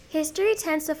History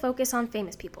tends to focus on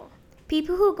famous people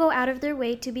who go out of their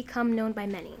way to become known by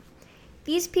many.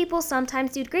 These people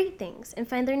sometimes do great things and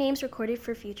find their names recorded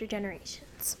for future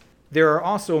generations. There are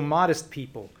also modest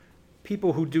people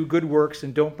who do good works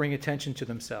and don't bring attention to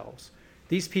themselves.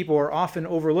 These people are often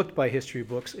overlooked by history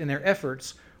books, and their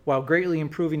efforts, while greatly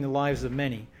improving the lives of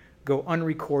many, go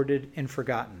unrecorded and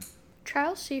forgotten.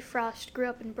 Charles C. Frost grew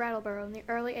up in Brattleboro in the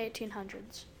early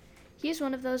 1800s. He is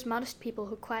one of those modest people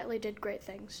who quietly did great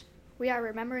things. We are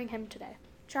remembering him today.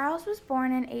 Charles was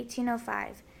born in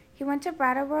 1805. He went to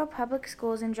Brattleboro public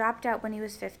schools and dropped out when he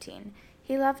was 15.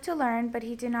 He loved to learn, but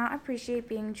he did not appreciate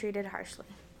being treated harshly.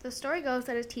 The story goes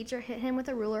that his teacher hit him with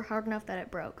a ruler hard enough that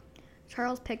it broke.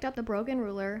 Charles picked up the broken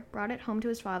ruler, brought it home to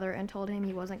his father, and told him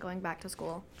he wasn't going back to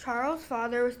school. Charles'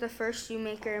 father was the first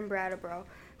shoemaker in Brattleboro.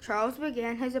 Charles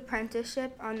began his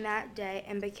apprenticeship on that day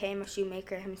and became a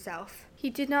shoemaker himself.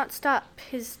 He did not stop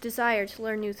his desire to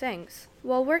learn new things.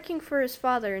 While working for his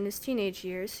father in his teenage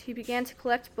years, he began to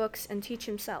collect books and teach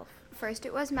himself. First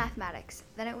it was mathematics,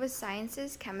 then it was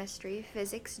sciences, chemistry,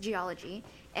 physics, geology,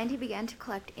 and he began to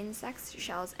collect insects,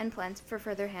 shells, and plants for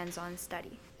further hands-on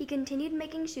study. He continued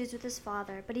making shoes with his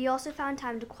father, but he also found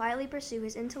time to quietly pursue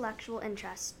his intellectual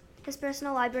interests. His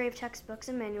personal library of textbooks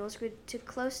and manuals grew to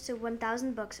close to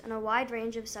 1,000 books on a wide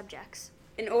range of subjects.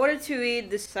 In order to read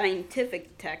the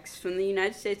scientific texts from the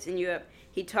United States and Europe,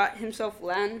 he taught himself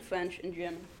Latin, French, and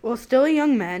German. While still a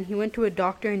young man, he went to a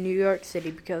doctor in New York City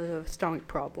because of a stomach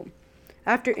problem.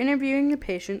 After interviewing the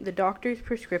patient, the doctor's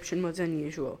prescription was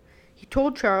unusual. He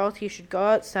told Charles he should go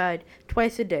outside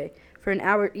twice a day for an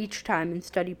hour each time and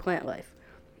study plant life.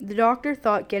 The doctor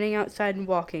thought getting outside and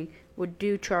walking would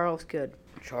do Charles good.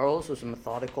 Charles was a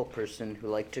methodical person who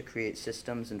liked to create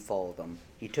systems and follow them.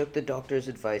 He took the doctor's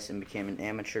advice and became an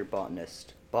amateur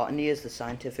botanist. Botany is the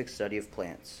scientific study of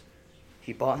plants.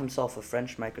 He bought himself a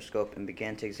French microscope and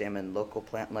began to examine local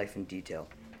plant life in detail.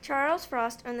 Charles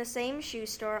Frost owned the same shoe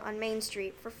store on Main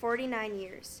Street for 49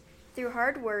 years. Through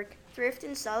hard work, thrift,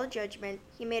 and solid judgment,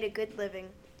 he made a good living.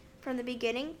 From the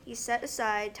beginning, he set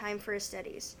aside time for his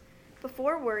studies.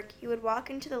 Before work, he would walk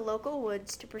into the local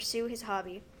woods to pursue his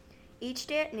hobby. Each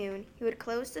day at noon, he would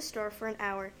close the store for an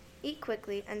hour, eat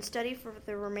quickly, and study for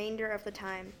the remainder of the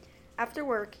time. After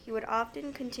work, he would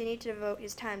often continue to devote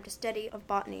his time to study of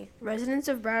botany. Residents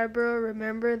of Brattleboro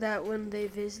remember that when they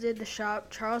visited the shop,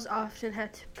 Charles often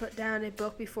had to put down a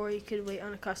book before he could wait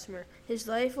on a customer. His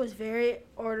life was very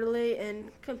orderly and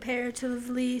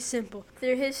comparatively simple.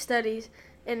 Through his studies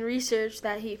and research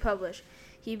that he published,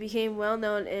 he became well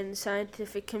known in the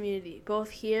scientific community, both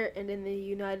here and in the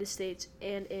United States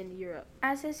and in Europe.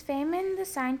 As his fame in the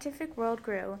scientific world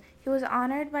grew, he was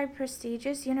honored by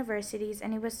prestigious universities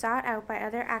and he was sought out by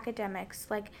other academics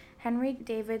like Henry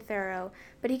David Thoreau,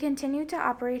 but he continued to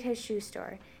operate his shoe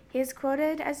store. He is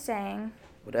quoted as saying,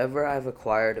 "Whatever I've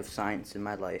acquired of science in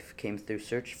my life came through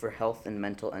search for health and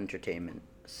mental entertainment.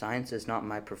 Science is not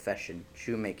my profession,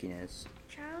 shoemaking is."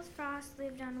 Charles Frost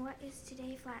lived on what is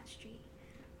today Flat Street.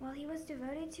 While he was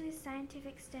devoted to his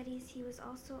scientific studies, he was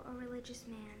also a religious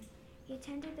man. He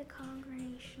attended the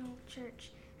Congregational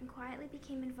Church and quietly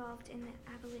became involved in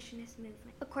the abolitionist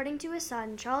movement. According to his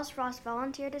son, Charles Frost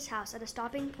volunteered his house at a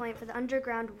stopping point for the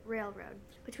Underground Railroad.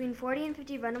 Between 40 and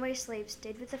 50 runaway slaves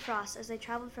stayed with the Frosts as they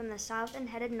traveled from the south and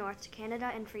headed north to Canada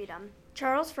and freedom.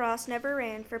 Charles Frost never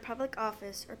ran for public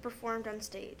office or performed on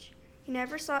stage. He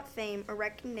never sought fame or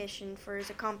recognition for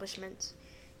his accomplishments.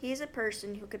 He is a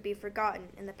person who could be forgotten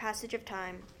in the passage of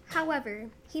time. However,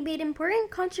 he made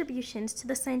important contributions to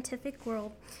the scientific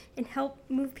world and helped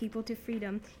move people to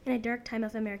freedom in a dark time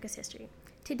of America's history.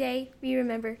 Today, we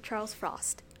remember Charles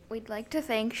Frost. We'd like to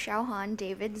thank Xiaohan,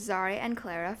 David, Zare, and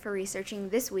Clara for researching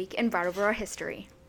this week in Brattleboro history.